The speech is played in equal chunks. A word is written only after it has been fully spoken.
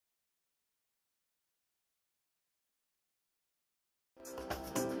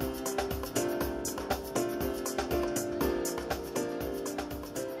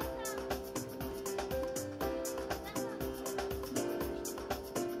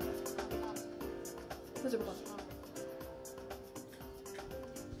大丈夫か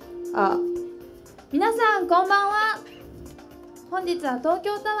な。皆さんこんばんは。本日は東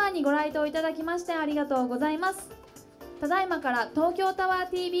京タワーにご来島いただきましてありがとうございます。ただいまから東京タワー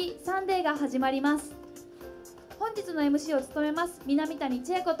TV サンデーが始まります。本日の MC を務めます南谷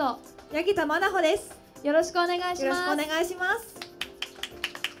千恵子と八木田真奈穂です。よろしくお願いします。よろしくお願いします。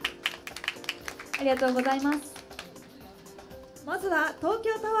ありがとうございます。まずは東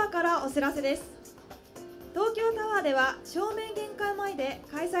京タワーからお知らせです。東京タワーでは正面玄関前で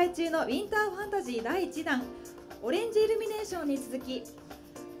開催中のウィンターファンタジー第1弾オレンジイルミネーションに続き、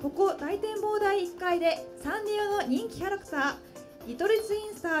ここ大展望台1階でサンリオの人気キャラクターリトルツイ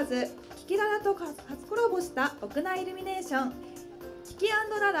ンスターズキキララと初コラボした屋内イルミネーションキキ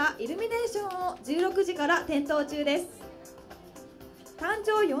&ラライルミネーションを16時から点灯中です。誕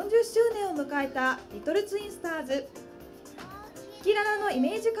生40周年を迎えたリトルツインスターズキキララのイ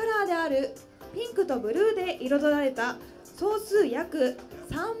メージカラーであるピンクとブルーで彩られた総数約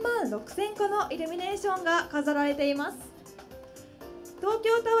36,000個のイルミネーションが飾られています。東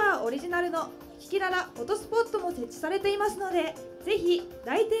京タワーオリジナルのキキララフォトスポットも設置されていますので、ぜひ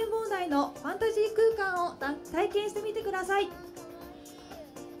大展望台のファンタジー空間を体験してみてください。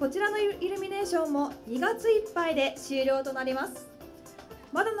こちらのイルミネーションも2月いっぱいで終了となります。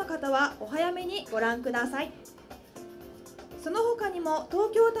まだの方はお早めにご覧ください。その他にも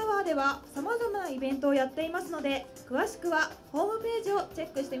東京タワーではさまざまなイベントをやっていますので、詳しくはホームページをチェッ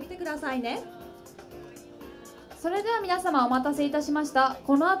クしてみてくださいね。それでは皆様お待たせいたしました。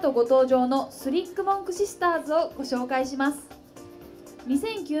この後ご登場のスリックモンクシスターズをご紹介します。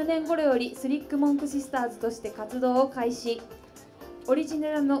2009年頃よりスリックモンクシスターズとして活動を開始。オリジ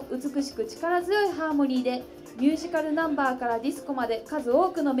ナルの美しく力強いハーモニーでミュージカルナンバーからディスコまで数多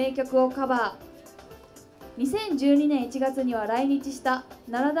くの名曲をカバー。2012年1月には来日した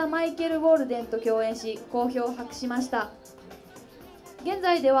奈良田マイケル・ウォールデンと共演し好評を博しました。現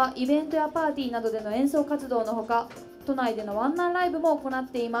在ではイベントやパーティーなどでの演奏活動のほか、都内でのワンマンライブも行っ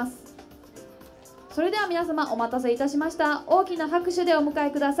ています。それでは皆様お待たせいたしました。大きな拍手でお迎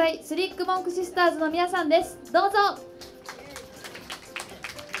えください。スリックモンクシスターズの皆さんです。どうぞ。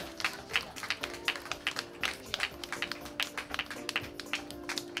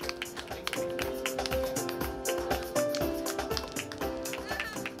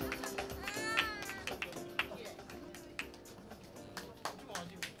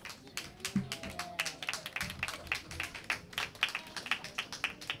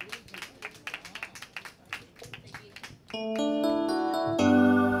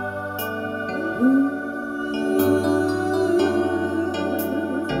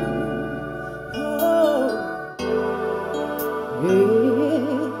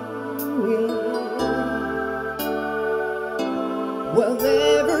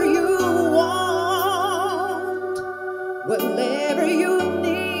Whatever you want, whatever you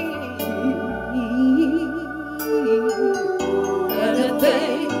need,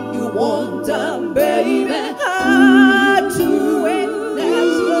 anything you want done, baby, I do it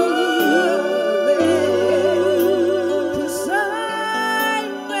naturally. 'Cause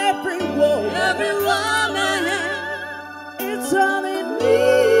I'm every woman, it's only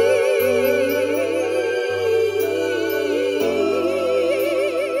me.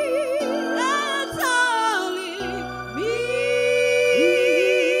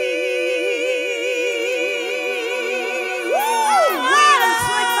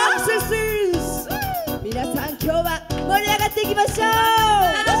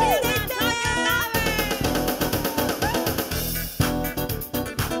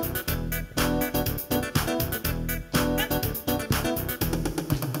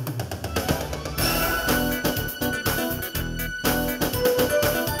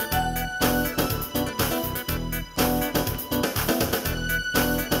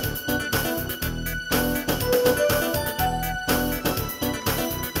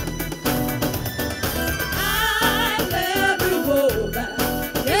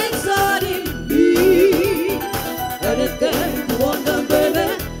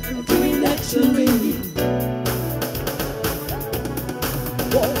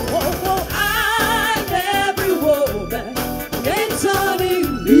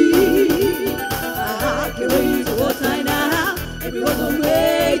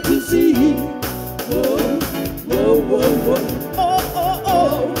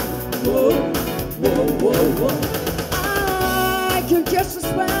 I can just as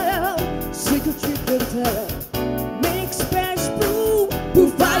well secret you can tell. Make space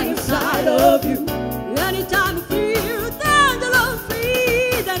proof fire inside of you. Anytime you feel that the love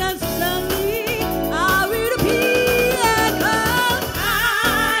free, then suddenly I will appear. 'Cause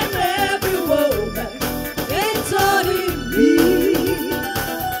I'm every woman,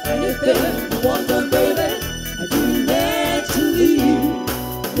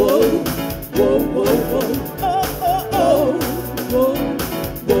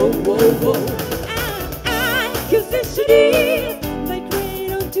 whoa, whoa, whoa. Cause this city, like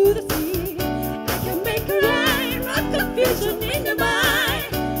rain onto the sea. I can make a line, rock confusion in your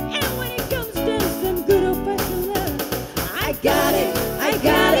mind. And when it comes down to some good old-fashioned love, I got it, I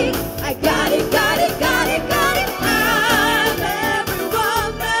got it, I got it, got it, got it, got it. I'm every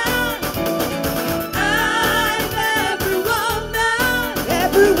woman. I'm every woman.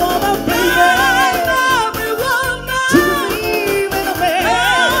 Every woman, baby. I'm every woman. To believe in a man.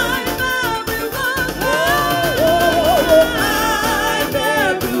 I'm every woman. I'm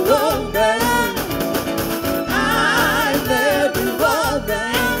every woman.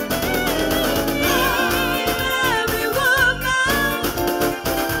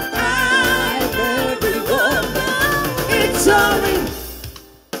 I'm every woman. It's only.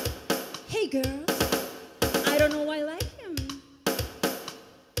 Hey girls, I don't know why I like him.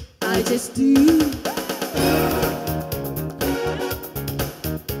 I just do.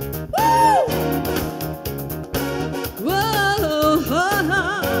 Woo! Whoa,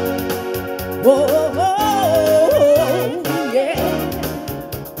 whoa, whoa, yeah.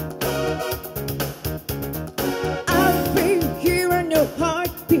 I feel hearing your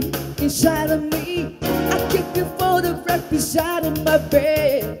heartbeat inside of me. I keep your photograph beside of my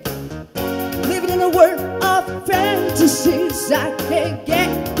bed. Living in a world of fantasies, I can't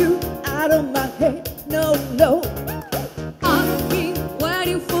get you out of my head. No, no. I've been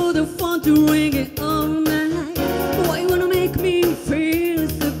waiting for the phone to ring it all night. Why you wanna make me feel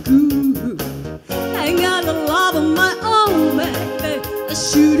so good? I got a love of my own, baby. I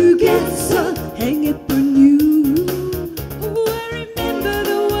should get so hang up on you. I remember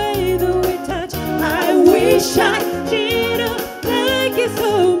the way that we touched. I wish I didn't like it so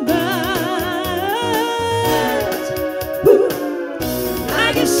much. Ooh,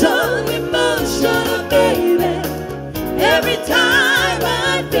 I get so emotional, baby, every time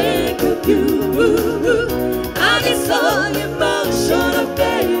I think of you. I get so emotional,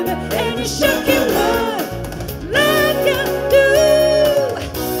 baby, and you shook your world like you do.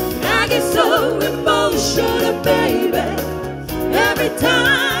 I get so emotional, baby, every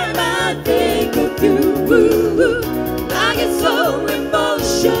time I think of you. I get so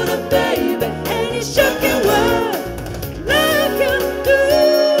emotional, baby, and you shook your world like you do.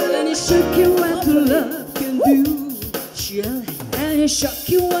 And you shook you what love can do. Yeah. And you shook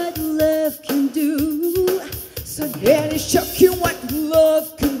you what love can do. So and you shook you what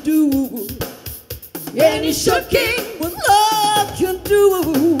love can do. And you shook it what love can do.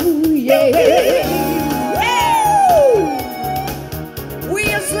 Yeah.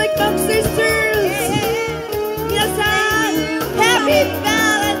 We are Slick Monk Sisters. Yes, happy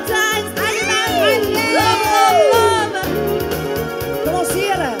Valentine's Day. Love, love, love. Come on,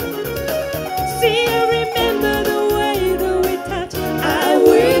 Sierra. See, I remember the way that we touched. I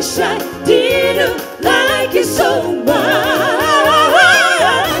wish I didn't like you so much.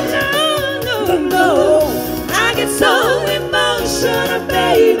 No, no, I get so emotional,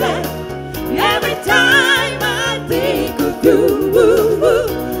 baby, every time I think of you.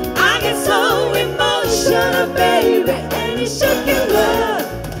 I get so emotional, baby, and you shook your love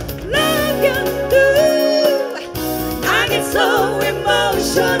like you do. I get so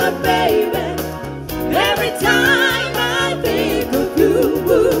emotional, baby, every time I think of you.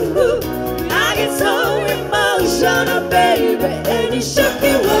 I get so emotional, baby, and you shook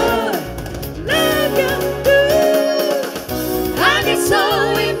your love like you do. I get so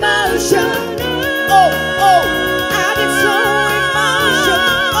emotional. Oh, oh, I get so emotional.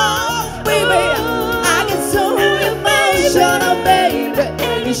 Oh, baby, I get so emotional, baby,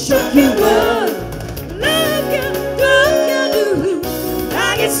 and you shook your love like you do. I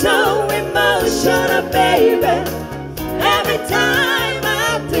get so emotional, baby, every time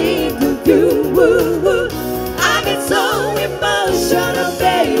I think of you. I get so emotional,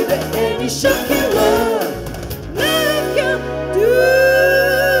 baby, and you shook your love like you do.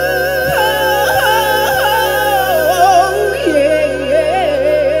 Oh, yeah.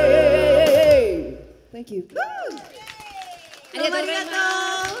 Thank you. どうもありがとう。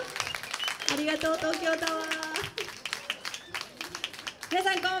ありがとう東京タワー。皆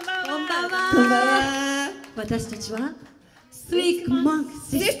さんこんばんは。こんばんは。こんばんは。私たちは Slick Monk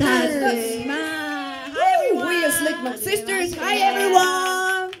Sisters です。We are Slick Monk Sisters. Hi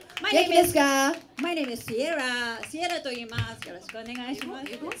everyone. 元気ですか？ My name is Sierra。Sierra と言います。よろしくお願いします。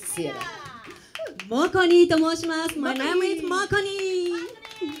Sierra。モコニーと申します。My name is モコニ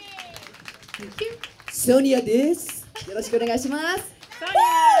ー。ソニアです。よろしくお願いします。ソニ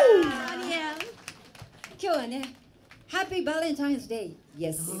ア。今日はね、Happy Valentine's Day とい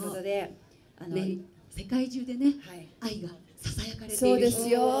うことで、世界中でね、愛がささやかれている。そうです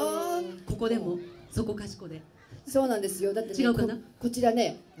よ。ここでもそこかしこで。そうなんですよ。だってね、違うかな。こちら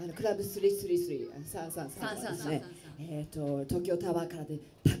ね、クラブ333、333ですね。東京タワーからで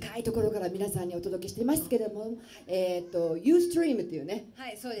高いところから皆さんにお届けしていますけれども、ユーストリームっていうね、は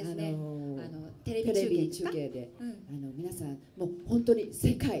い、そうですね。テレテレビビ中継中継で、皆さんもう本当に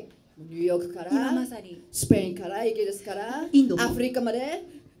世界、ニューヨークから今まさにスペインからイギリスからインドもアフリカま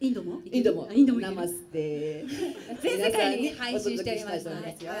で。インドもナマステ。全世界に配信しております。皆さんにお届けしたいと思い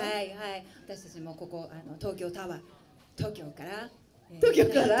ますよ。はいはい。私たちもここ東京タワー、東京から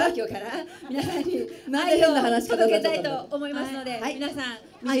皆さんに愛を届けたいと思いますので、皆さ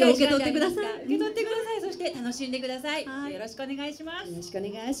ん愛を受け取ってください。受け取ってください。そして楽しんでください。よろしくお願いします。よろしくお願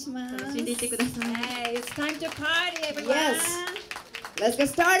いします。楽しんでいってください。It's time to party, everyone. Yes. Let's get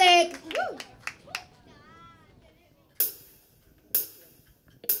started.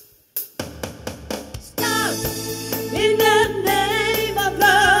 In the name of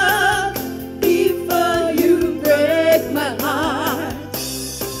love, before you break my heart,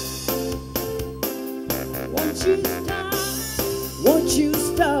 won't you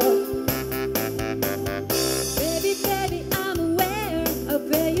stop? Baby, baby, I'm aware of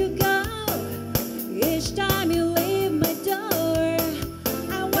where you go. Each time you leave my door,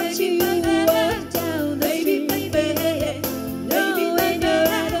 I want you to walk down the street. Knowing that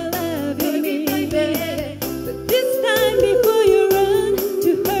I love you, baby. But this time before you run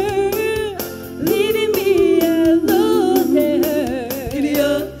to her, leaving me alone there.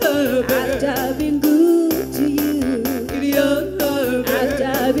 I've been good to you.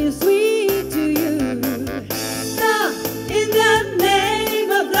 I've been sweet to you. Stop in the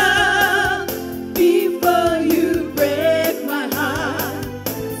name of love before you break my heart.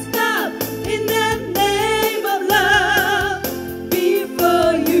 Stop in the name of love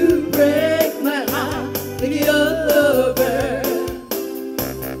before you break my heart. Think it over.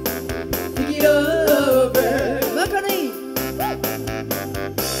 Think it over. Macaroni.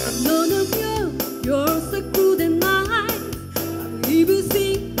 I'm none of you. You're so good and nice. I've even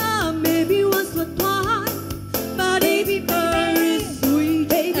seen maybe once or twice. But baby, baby, sweet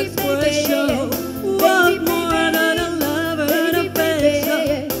baby, expression. baby, What baby, more than a love and baby, affection?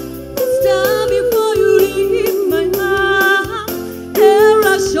 baby. Stop before you leave my heart and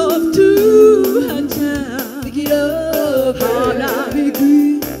rush off to her town. Think it over. And I'll be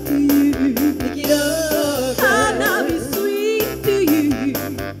good to you. Think it over. And I'll be sweet to you.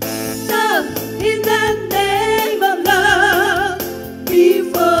 Stop in the name of love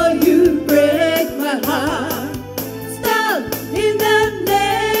before you break my heart. Stop in the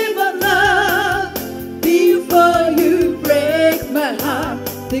name of love before you break my heart.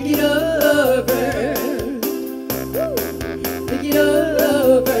 Think it over. Think it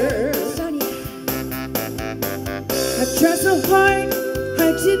over. I try so hard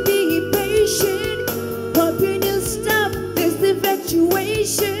to be patient, hoping you'll stop this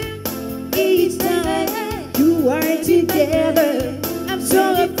infatuation. Each time you are together, I'm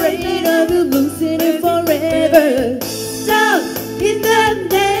so afraid of you losing it forever. Stop in the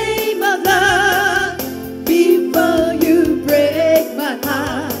name of love before you break my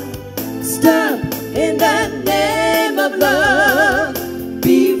heart. Stop in the name of love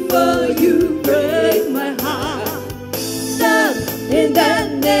before you break my heart. Stop in the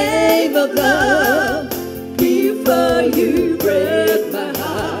name of love before you break my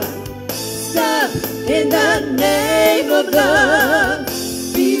heart. Stop in the name of love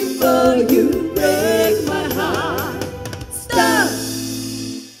before you break my heart. Stop.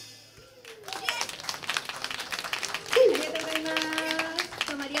 ありがとうございます。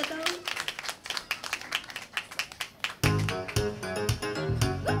どうもありがとう。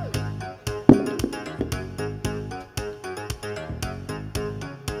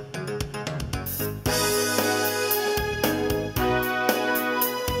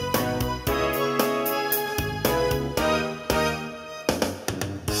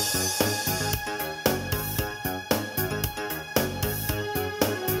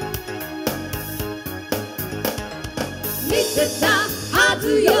見てたは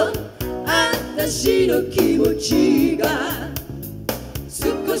ずよ、私の気持ちが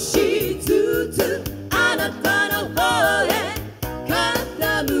少しずつあなたの方へ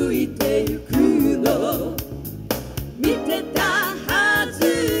傾いてゆくの見てたはず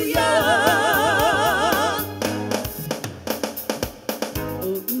よ。女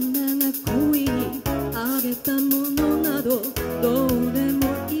が恋にあげたものなどどうでも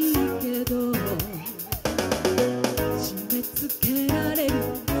いいけど、締め付けられる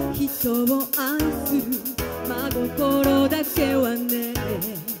人を愛する真心だけはね、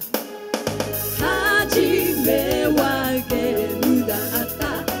初め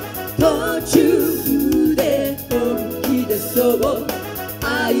途中で本気でそう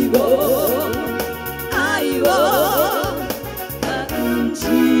愛を感じ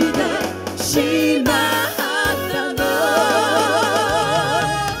てしまったの。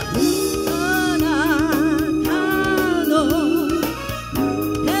あなたの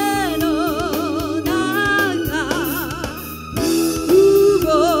手の中動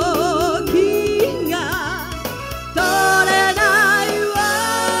きが取れないわ。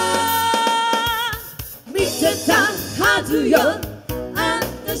見てたはずよ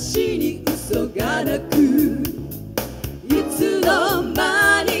私に嘘がなく、いつの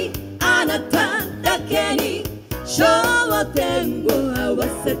間にあなただけに焦点を合わ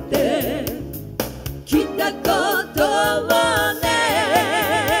せてきたことをね。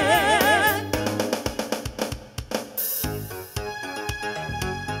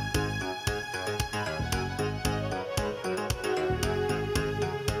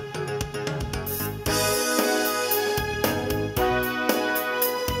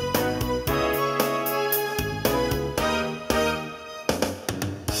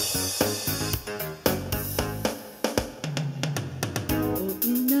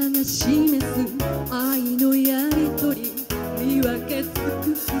女が示す愛のやりとり見分けつく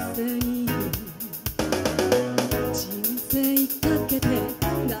くせに、人生かけて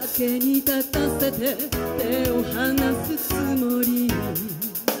崖に立たせて手を離すつもり。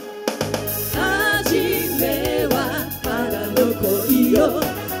初めはただの恋を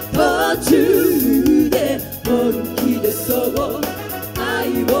途中で本気でそう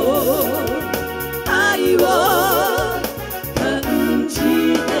愛を感じ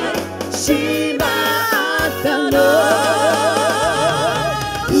てしまったの。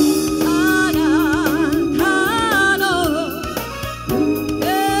あなたの手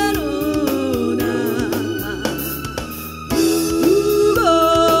の中動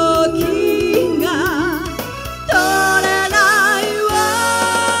きが取れないわ。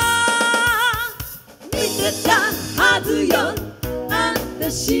見てたはずよ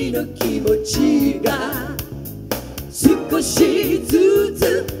私の気持ちが少しずつ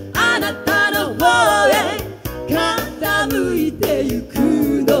あなたの方へ傾いてゆく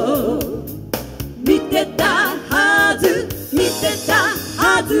の。見てたはず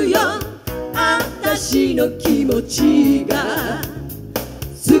よ私の気持ちが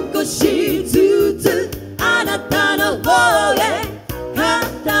少しずつあなたの方へ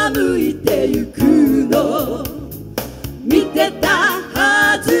傾いてゆくの。見てた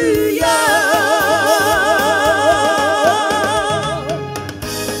はずよ。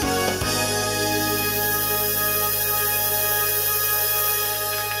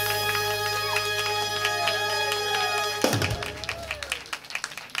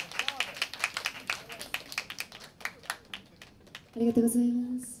ありがとうござい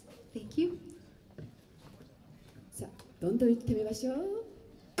ます。 Thank you. さあ、どんどん行ってみましょう。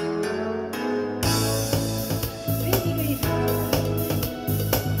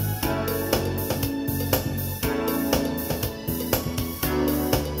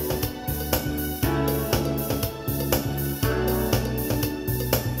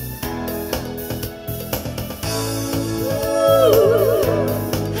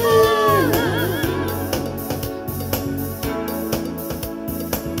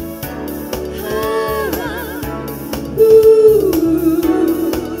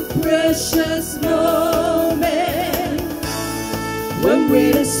Precious moment when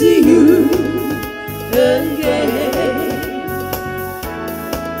we see you again.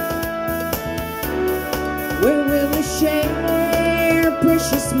 When we will share a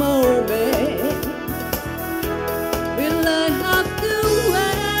precious moment. Will I have to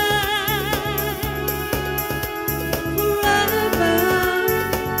wait forever?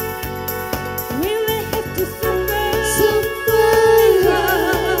 Will I have to suffer?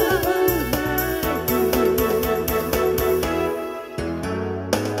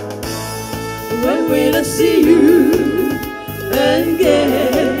 When will I see you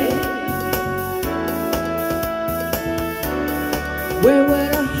again? Where will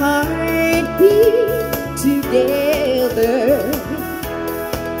our heart beat together?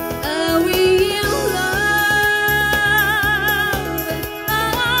 Are we in love?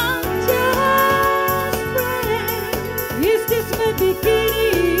 I'm just friends. Is this my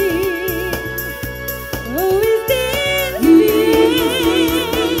beginning? Oh, is this it?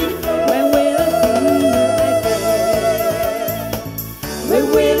 When will I see you again? When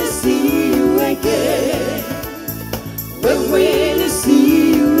will I see you again? When will I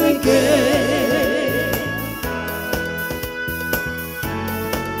see you again?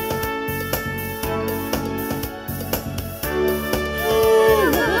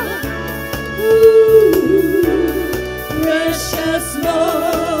 ス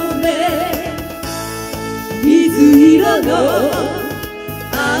の目水色の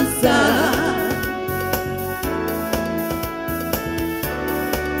朝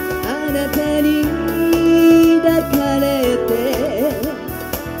あなたに抱かれて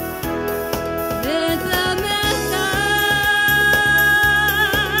目覚めた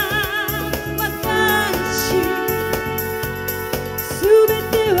私すべ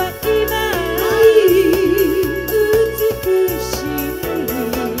ては今美しい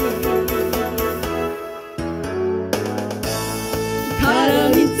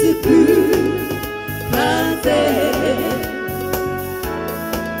絡みつく風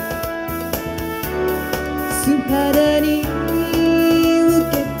素肌に受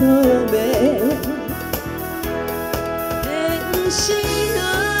け止め天使の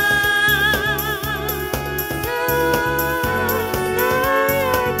輝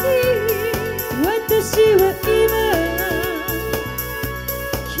き私は今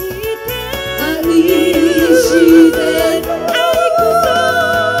来て愛して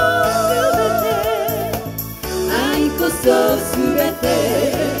愛こそすべて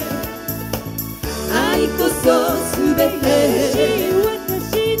愛こそすべて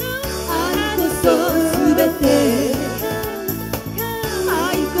愛こそすべて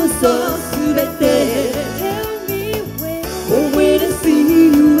愛こそすべて When we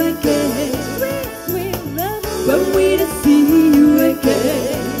see you again When we see you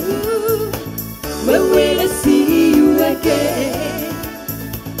again When we see you again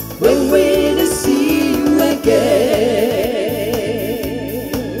When we see you again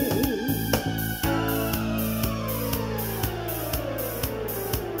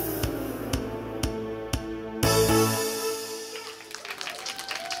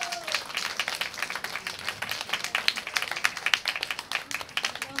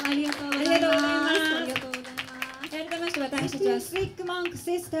ありがとうございます。ありがとうございます。改めまして私たちはスリックモンク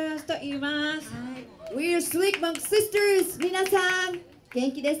シスターズと言います。We're Slick Monk Sisters 皆さん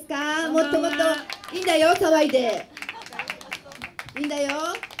元気ですかこんばんはもっともっといいんだよ騒いでいいんだよ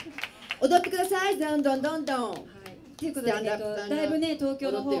踊ってくださいどんどんどんどんということで、スタンダップスタンダップだいぶね東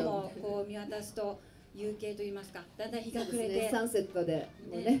京の方踊ってもこう見渡すと夕景といいますか、だんだん日が暮れて、サンセットで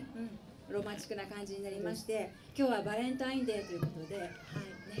もうねね、ロマンチックな感じになりまして、今日はバレンタインデーということで、はいね、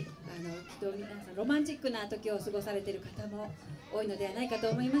きっと皆さんロマンチックな時を過ごされている方も多いのではないかと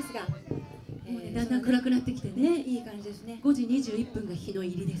思いますが、もうね、だんだん暗くなってきてね、いい感じですね。 5時21分が日の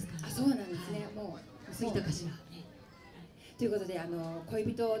入りですから。あ、そうなんですね。もう過ぎたかしら。ということで、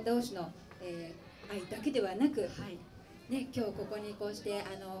恋人同士の、愛だけではなく、はいね、今日ここにこうして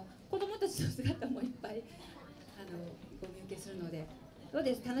子供たちの姿もいっぱいお見受けするので、どう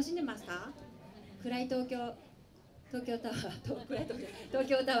です？楽しんでますか？暗い東京タワー暗い東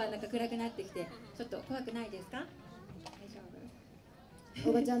京タワーなんか暗くなってきてちょっと怖くないですか？大丈夫？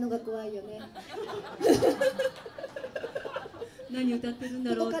おばちゃんのが怖いよね何歌ってるん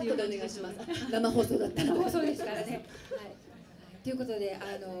だろうっていうここカットでお感じがしま願いしますす生放送だったら生放送ですからね。はい。ということで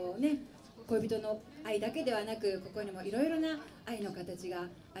ね、恋人の愛だけではなく、ここにもいろいろな愛の形が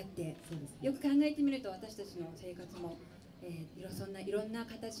あって、よく考えてみると私たちの生活も、いろんな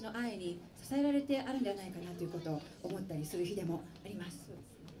形の愛に支えられてあるんではないかなということを思ったりする日でもあります。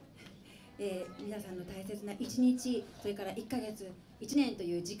皆さんの大切な1日、それから1ヶ月、1年と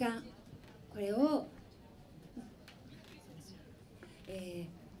いう時間、これを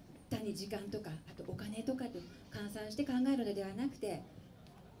単に時間とかあとお金とかと換算して考えるのではなくて、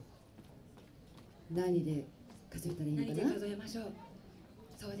何で数えたらいいの何でかな数えましょう。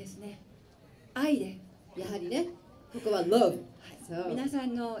そうですね、愛で、やはりねここは love そう皆さ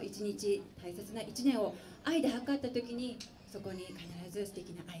んの一日、大切な1年を愛で測った時に、そこに必ず素敵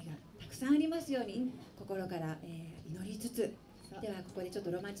な愛がたくさんありますように心から、祈りつつ、ではここでちょっ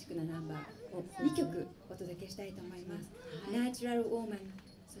とロマンチックなナンバーを2曲お届けしたいと思います。Natural Woman、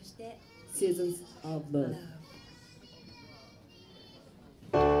そしてSeasons of Love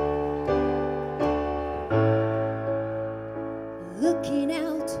Love。Looking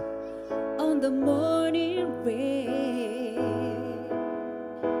out on the morning rain,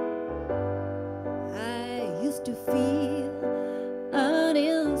 I used to feel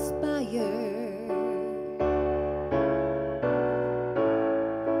uninspired.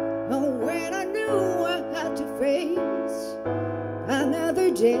 Oh, when I knew I had to face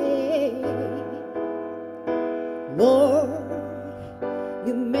another day, Lord,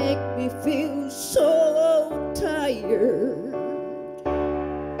 you make me feel so tired.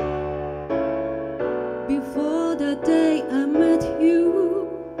 Before the day I met you,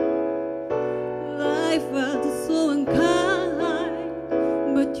 life was so unkind,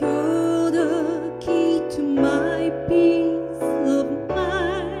 but you're the key to my peace,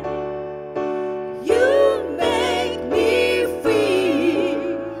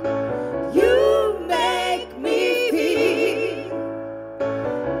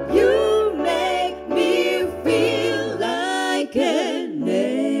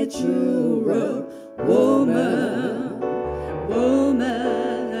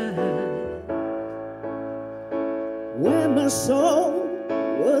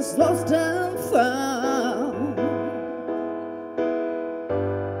 was lost and found.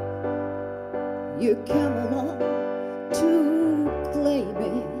 You came along to claim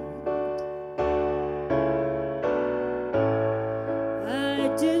it.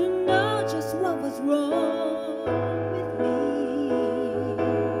 I didn't know just what was wrong with me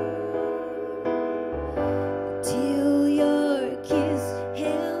till your kiss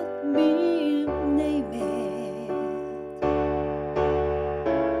helped me name it.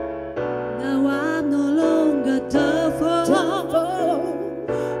 Now I'm no longer tough for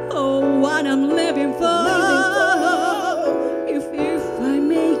oh, what I'm living for. If I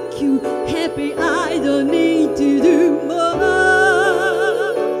make you happy, I don't need to do more.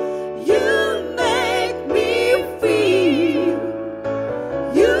 You make me feel.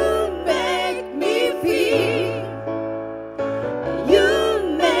 You make me feel. You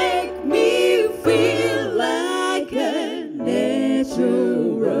make me feel like a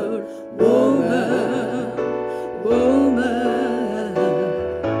natural woman.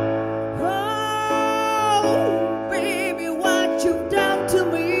 Oh, baby, what you've done to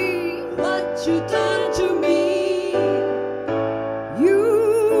me. What you done to me?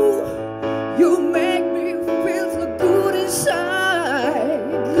 You make me feel so good inside.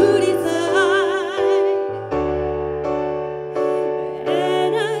 Good inside,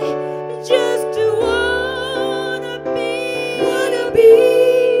 and I just wanna be.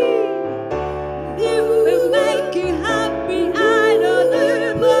 If we make you happy, I don't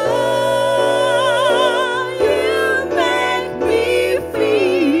need more. You make me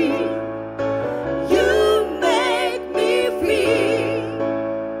feel. You make me feel.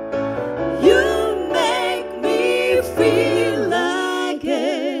 You make me feel like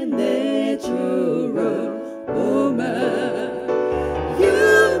a natural woman. You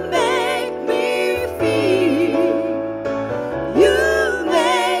make me feel. You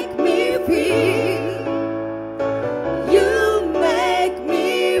make me feel. You make me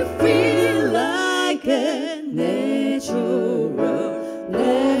feel like a natural woman.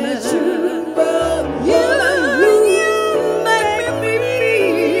 You make me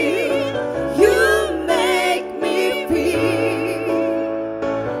feel. You make me feel.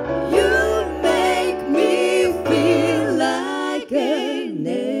 You make me feel like a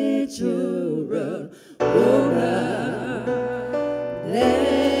natural woman.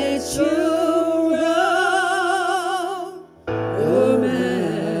 Natural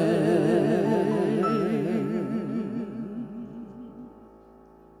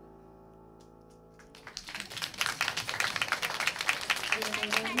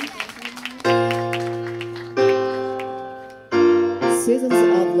Seasons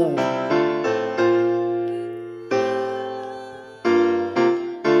of Love.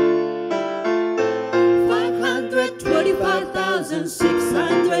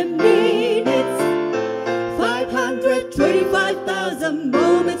 $525,600 minutes, 525,000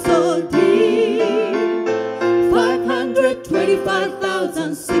 moments so deep,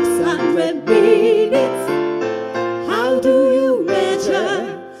 525,600 minutes. How do you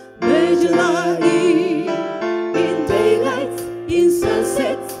measure life? In daylights, in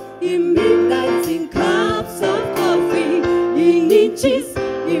sunsets, in midnights, in cups of coffee, in inches,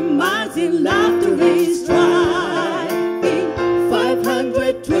 in miles, in laughter, in striving.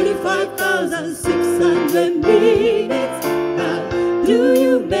 525,600 minutes. How do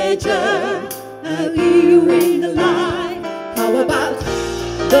you measure you in a life? How about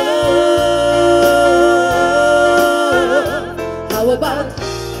love? How about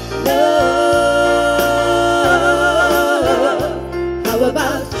love? How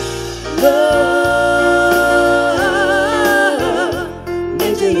about love?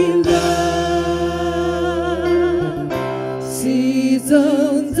 Measuring love.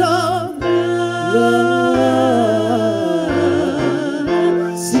 Seasons of love.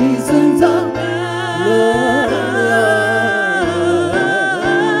 Seasons of love.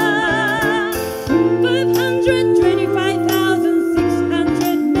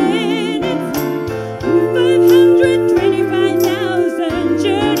 525,600 minutes, 525,000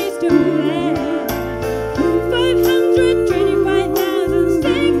 journeys to land,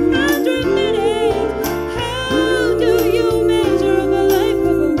 525,600 minutes. How do you measure the life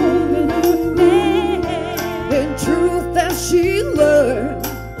of a woman or man? In truth that she learned,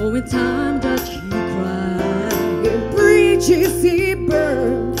 Oh, in time that she cried, in bridges he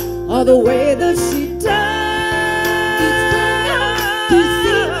burned, all the way that she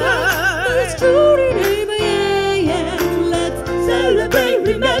it's truly neighbor, yeah. Let's celebrate,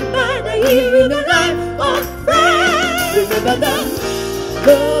 remember the year in the life of friends. Remember that.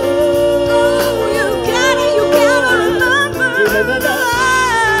 Oh, you gotta remember. Remember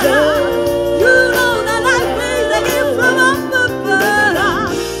that.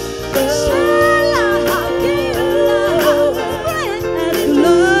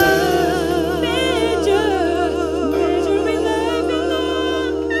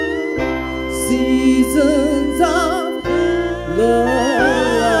 seasons of love,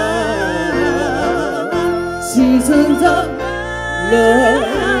 seasons of love.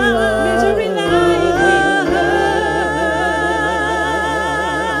 Misery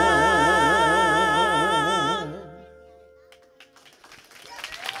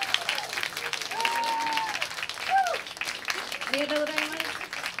ありがとうございます。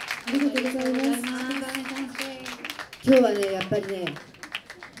ありがとうございます。今日はね、やっぱりね、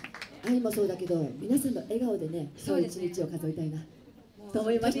愛もそうだけど、皆さんの笑顔でね、今日一日を数えたいなと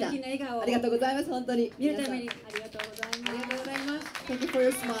思いました。素敵な笑顔をありがとうございます、本当に。見るために皆ありがとうございます。ありがとうございます。さん Thank you for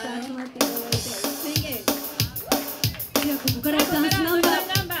your さあ、smile. 集まっていただいて、宣言。ではここからダンスナンバー。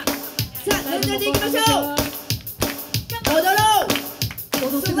ナンバー。さあ、乗りていきましょう。踊ろう。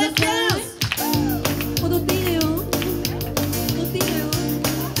踊ってください。踊っていいのよ。踊っていいのよ。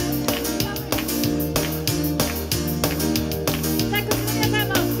さあ、こちらの皆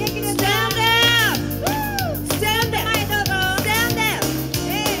さんも元気ですか。 Stand up! はい、どうぞ。 Stand up!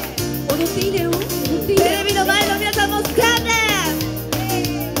 踊っていいのよ。踊っていいのよ。テレビの前の皆さんも Stand up!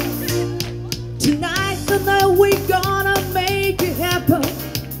 Tonight the night we gonna make it happen.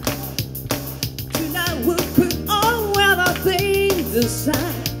 Tonight we'll put all our things aside.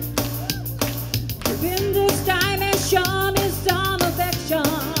 In this dimension is some affection.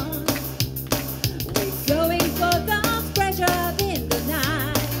 We're going for the pleasure in the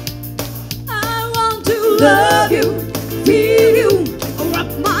night. I want to love you, feel you, wrap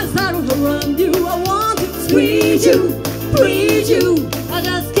myself around you. I want to squeeze you, please you. I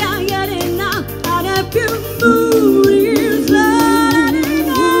just can't get enough. And if you move, it's letting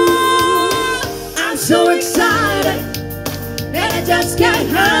go. I'm so excited and I just can't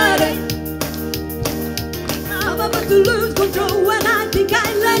hide it. I'm about to lose control when I think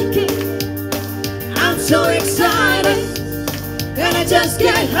I like it. I'm so excited and I just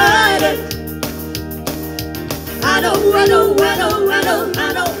can't hide it. I know, I know, I know, I know,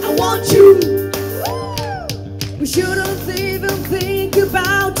 I know, I want you. We shouldn't even think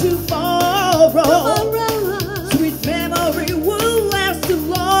about tomorrow. Sweet memory will last a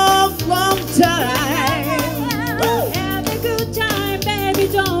long, long time. Have a good time, baby,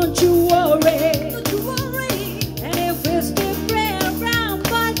 don't you worry. Don't you worry. And if we're still playing around,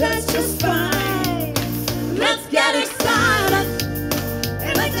 but that's just fine. Let's get excited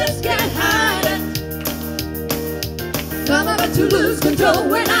and I just can't hide it. I'm about to lose control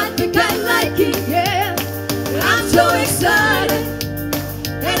when I think I like it, yeah. I'm so excited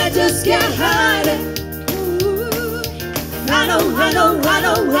and I just can't hide it. Ooh. I know, I know, I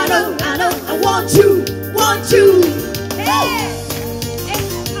know, I know, I know, I want you, want you. Hey.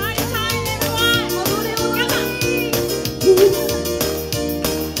 It's party time, everyone. Come on.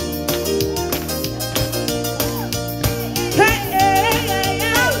 Hey, hey, hey,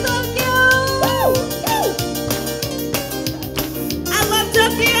 hey. I love you. I love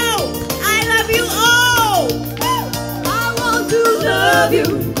Tokyo. I love you all. I want to love you,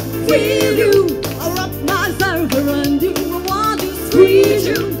 feel you. I wrap myself around you. I want to squeeze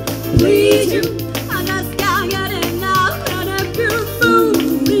you, please you. I just can't get enough. And if you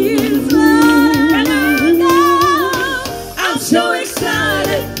move, it's letting go. I'm so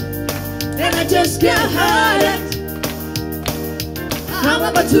excited and I just can't hide it. I'm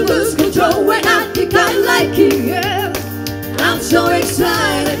about to lose control when I think I like it, yeah. I'm so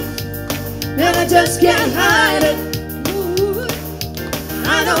excited and I just can't hide it. Ooh.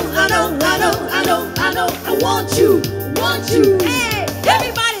 I know, I know, I know, I know, I know, I want you, want you. Hey,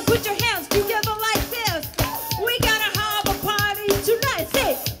 everybody put your hands together like this. We gotta have a party tonight.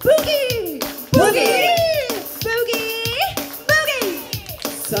 Say boogie, boogie, boogie, boogie.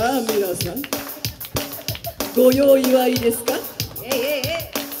 さあ皆さん、ご用意はいいですか？ Hey, hey,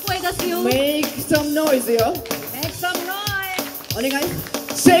 hey. 声出すよ。 Make some noise よ。 Make some noise. お願い。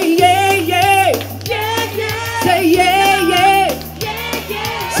Say yeah yeah, Yeah, yeah. say yeah yeah, Yeah,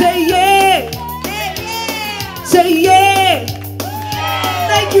 yeah. say yeah, Yeah, yeah. say yeah.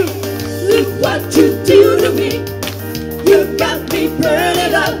 Thank you. Look what you do to me. You got me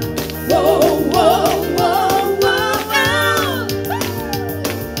burning up. Whoa, whoa, whoa, whoa.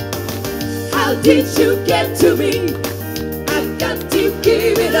 How did you get to me? I've got to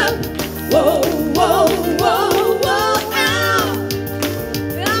give it up. Whoa, whoa, whoa, whoa.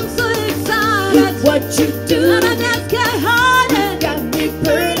 I'm so excited. Look what you do. And I just can't hide it. Got me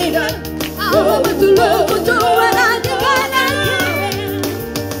burning up. I'm about to lose control when I think I like it.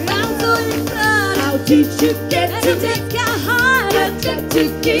 I'm so excited. How did you get And I to me? just can't hide it. Got to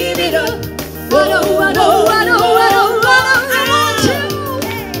give it up. I know, I know, I know, I know, I want you.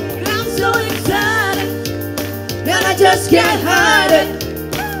 I'm so excited. And I just can't hide it.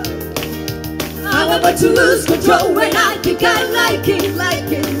 I'm about start to lose control when I think I like it,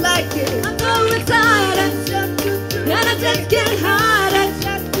 like it, like it. I'm so excited, and I just can't hide it.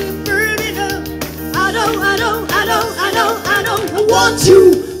 I want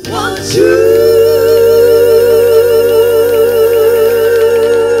you, want you.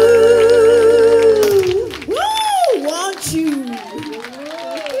 Woo! Want you.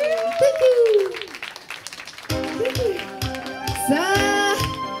 Thank you.さあ、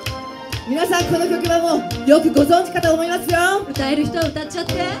皆さんこの曲はもうよくご存知かと思いますよ。歌える人は歌っちゃっ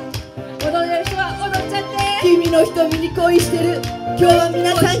て、踊れる人は踊っちゃって。君の瞳に恋してる。今日は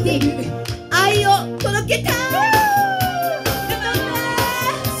皆さんに愛を届けたい。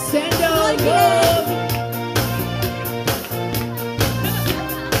Send your love.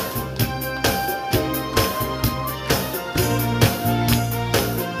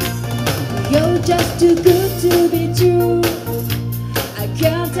 You're just too good to be true. I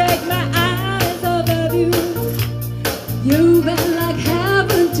can't take my eyes off of you. You've been like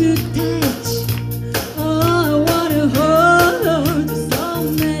heaven to touch. Oh, I wanna hold you so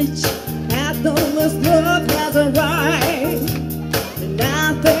much. As long as love has arrived, and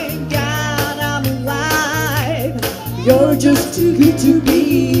I thank God I'm alive. You're just too good to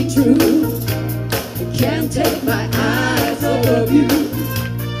be true. I can't take my eyes off of you.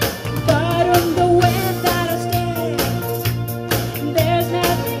 But on the way that I stay, there's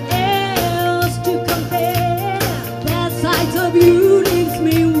nothing else to compare. That sight of you leaves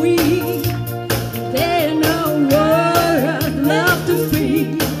me weak. There's no word left to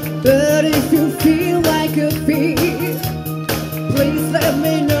feel. But if you feel like a fear, please let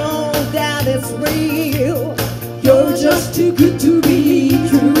me know that it's real. You're just too good to be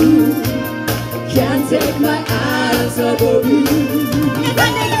true. I can't take my eyes off of you. 皆さ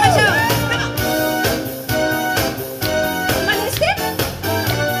んでいきましょう。真似して。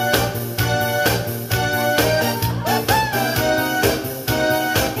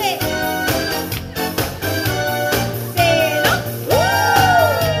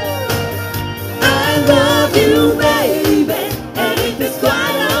I love you, baby, and if it's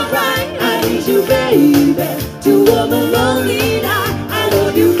quite alright, I need you, baby, to warm a lonely night. I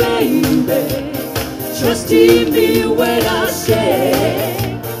love you, baby, trust in me when I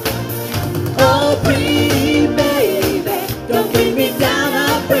say, oh, pretty baby, don't bring me down,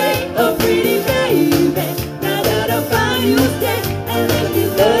 I pray. Oh, pretty baby, now that I find you, stay and let me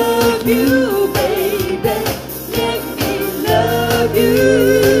love you, baby, let me love you.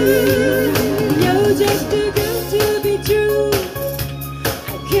 You're just too good to be true.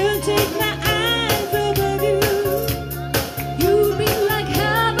 I can't take my eyes off of you. You've been like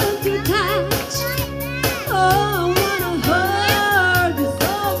heaven to touch. Oh, I wanna hold you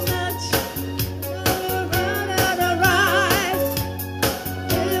so much.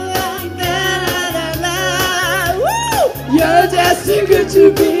 You're just too good to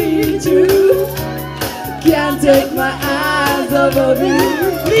be true. Can't take my eyes off of you.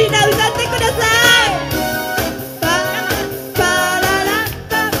 みんな歌ってください。パラパララ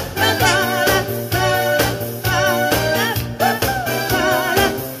パパパラパラパラパラ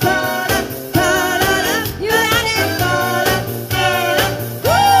パラパララ。You got it. パラパラ。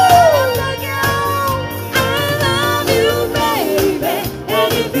I love you, baby, and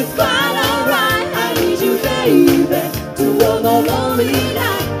if it's quite alright, I need you, baby, to warm a lonely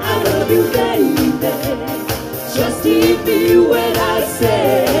night. I love you, baby, trust in me when I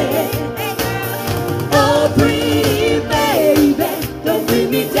say, oh, pretty baby, don't bring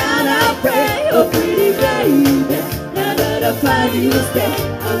me down, I pray. Oh, pretty baby, now that I find you, stay.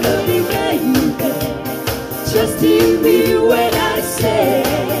 I love you, baby, trust in me when I say,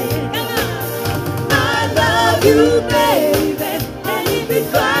 I love you, baby, and if it's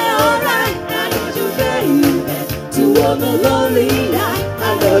quite alright, I need you, baby, to warm a lonely night. I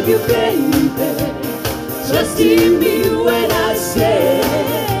love you, baby, trust in me when I say,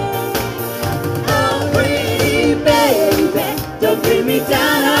 oh, pretty baby, don't bring me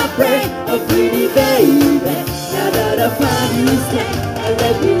down, I pray. Oh, pretty baby, now that I find you, stay and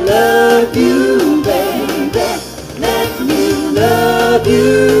let me love you, baby, let me love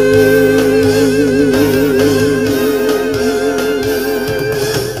you.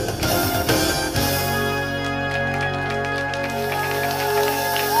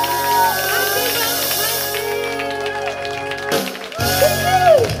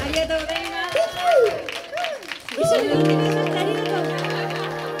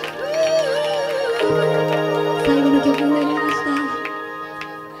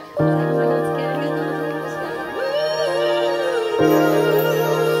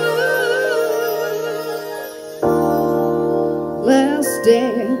 Let's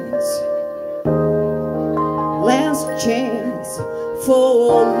dance last chance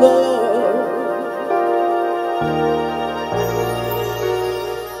for love.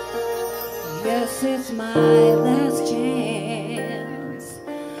 Yes, it's my last chance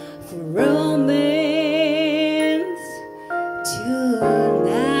for romance tonight.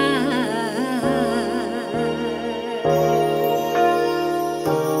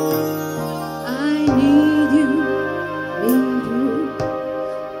 I need you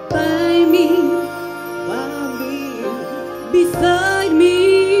by me, beside me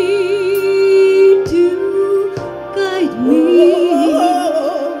to guide me,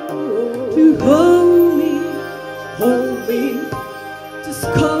 to hold me, to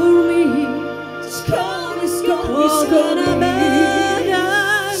scold me, scold me,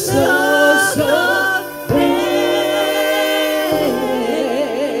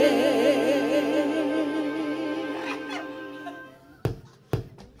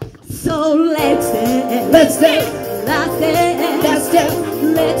 so let's dance, Let's dance, last dance, let's dance,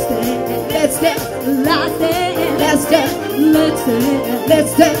 let's dance, let's dance, last dance, let's dance, let's dance,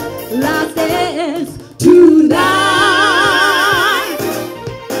 let's dance. last dance tonight.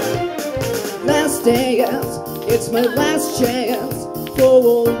 Last dance, it's my last chance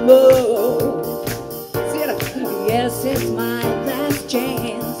for love. See it. Yes, it's my last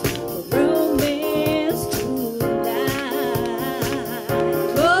chance for romance tonight.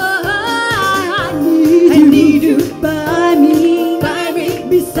 Oh, I need you by me,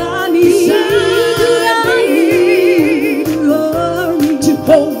 beside me, To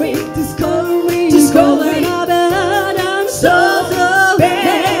hold me, to scold me, to scold me. I'm so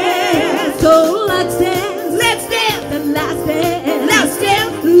bad. So let's dance, let's dance, the last dance, let's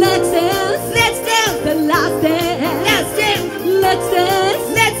dance, let's dance, let's dance, the last dance, let's dance, let's dance,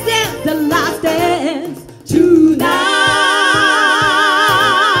 let's dance. the last dance tonight.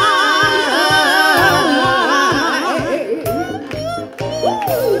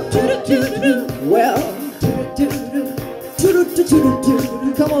 Well,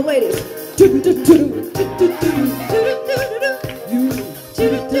 come on, ladies.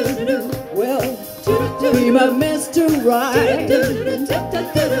 Well, be my Mr. Right.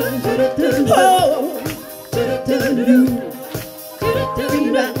 Oh, be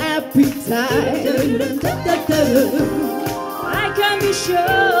my appetite. I can be sure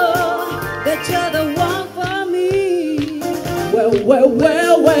that you're the one for me. Well, well,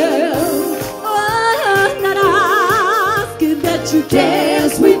 well, well. Oh, not ask that you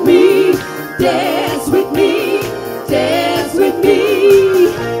dance with me, dance with me, dance with me.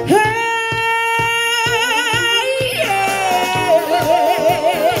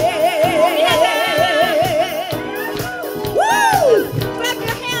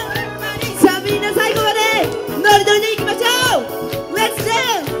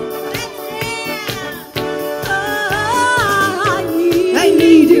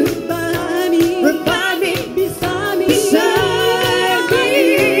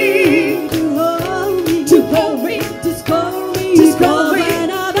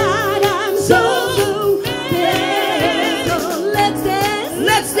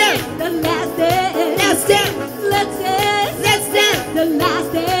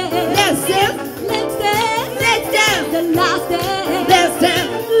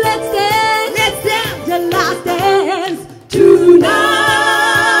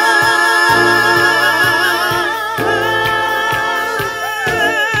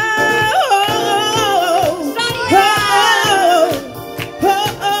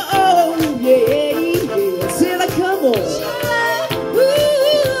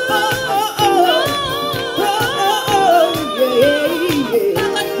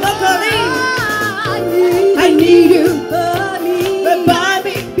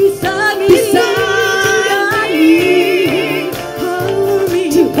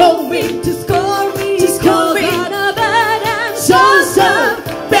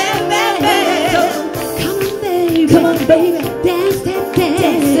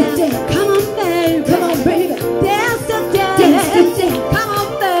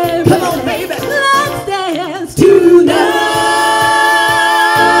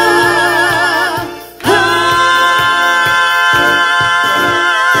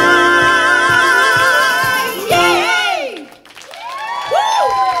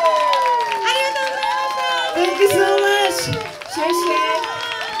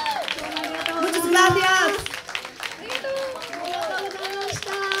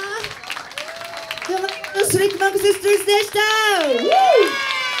 Sisters でした。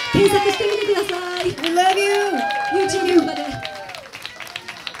検索してみてください。 We love you. YouTube とかで。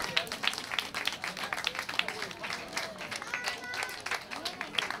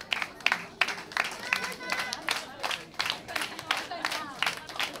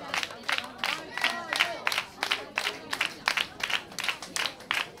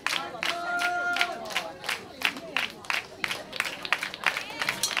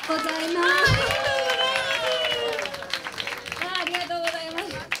ございます。ありがとうございます。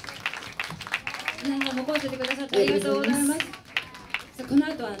皆さん残しててくださってありがとうございます。さあこの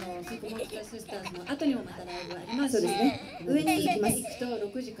後スリックモンキーシスターズの後にもまたライブありますし、そうですね上に行くと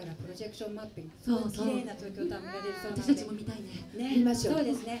6時からプロジェクションマッピング、そうそう綺麗な東京タワーも見られるそうなので、私たちも見たいね。ね、見ましょうそう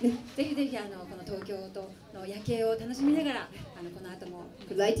ですね。ぜひぜひこの東京との夜景を楽しみながらこの後も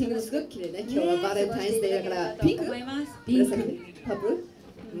ライティングもすごく綺麗ね。今日はバレンタインズデーだからピンク、思います。紫、パープ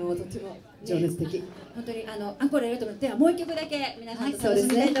ル、もうとても情熱的。本当にアンコールやると思ってはもう一曲だけ皆さんとそうです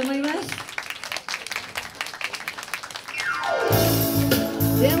ね楽しみたいと思います。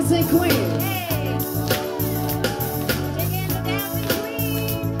Dancing Queen。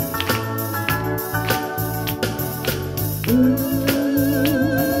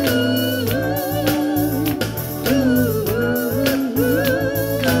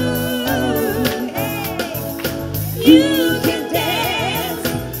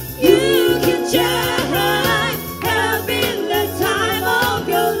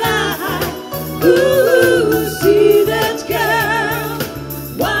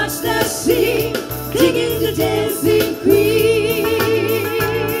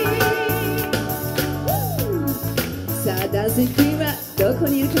ダンシングクイーンはどこ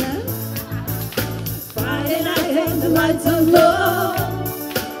にいるかな Friday night and the lights are low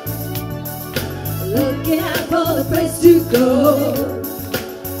Looking out for the place to go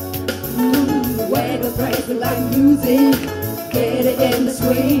Where the place we like music Get it in the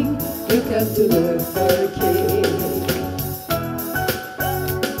swing You come to look for a king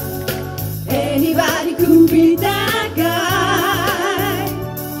Anybody could be that guy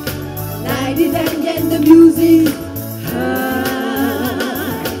 90 and the music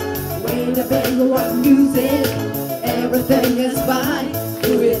When the bang rock music, everything is fine.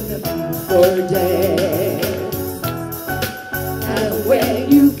 You're in the mood for dance. And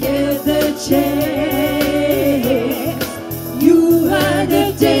when you get the chance, you are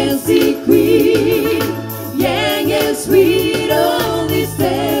the dancing queen, young and sweet, only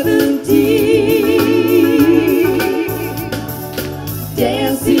 17.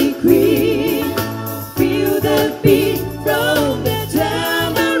 Dancing queen, feel the beat from the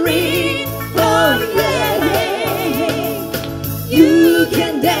tambourine. Oh yeah, you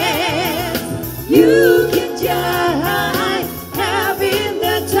can dance, you can jive, having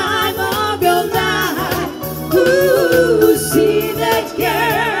the time of your life. Ooh, see that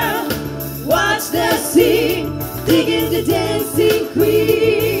girl, watch the scene, digging the dancing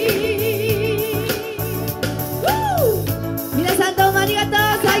queen. Woo! 皆さんどうもありがとう。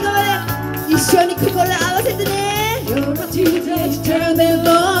最後まで一緒に心合わせてね。You're a teenage turn them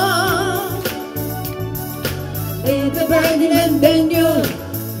on. It's a burning and then you're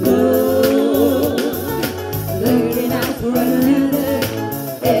gone. Looking out for another.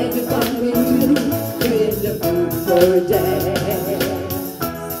 Everybody will do. You're in the mood for a dance.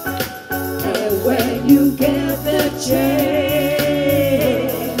 And when you get the chance,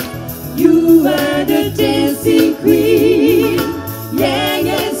 you are the dancing queen. Young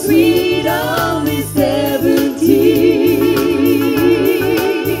and sweet, only 17.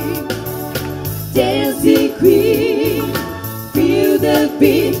 Dancing queen, feel the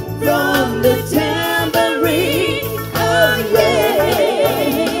beat from the tambourine. Oh yeah,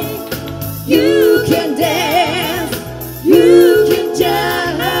 you can dance, you can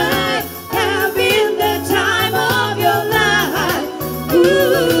jive, having the time of your life.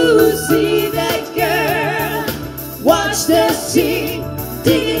 Ooh, see that girl, watch the scene,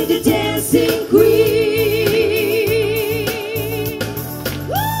 digging the dancing queen.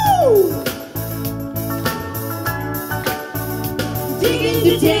 Woo! Digging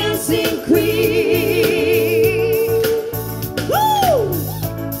the dancing queen. Woo!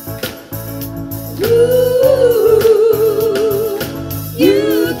 Ooh,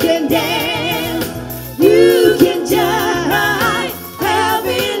 you can dance, you can jive,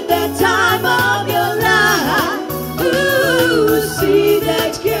 having the time of your life. Ooh, see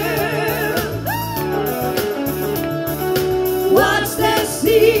that girl, watch that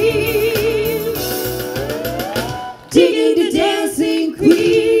scene, digging the dancing queen.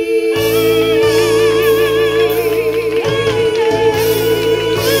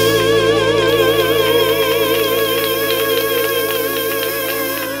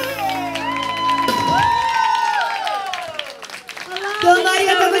どうもあり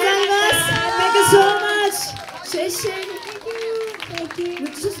がとうございます。Thank you so much. シェイシェイ。Thank you.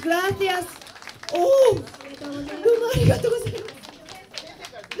 Muchas gracias. おお。どうもありがとうございます。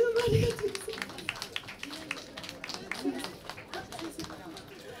どうもありがとうございます。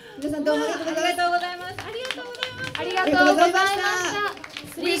皆さんどうもありがとうございます。ありがとうございます。ありがとうございます。ありがとうございました。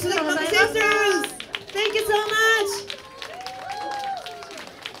スリーク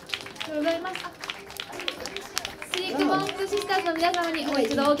皆様にもう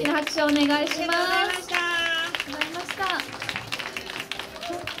一度大きな拍手をお願いします。ありがとうございました。ありがとうございました。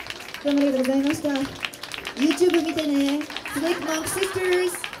どうもありがとうございました。YouTube 見てね。Slick Monk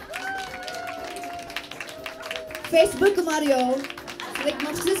Sisters。Facebook もあるよ。Slick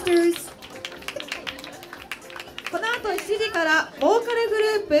Monk Sisters。この後7時からボーカルグ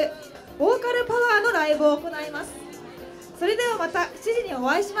ループボーカルパワーのライブを行います。それではまた7時にお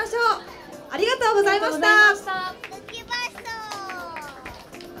会いしましょう。ありがとうございました。ありがとうございました。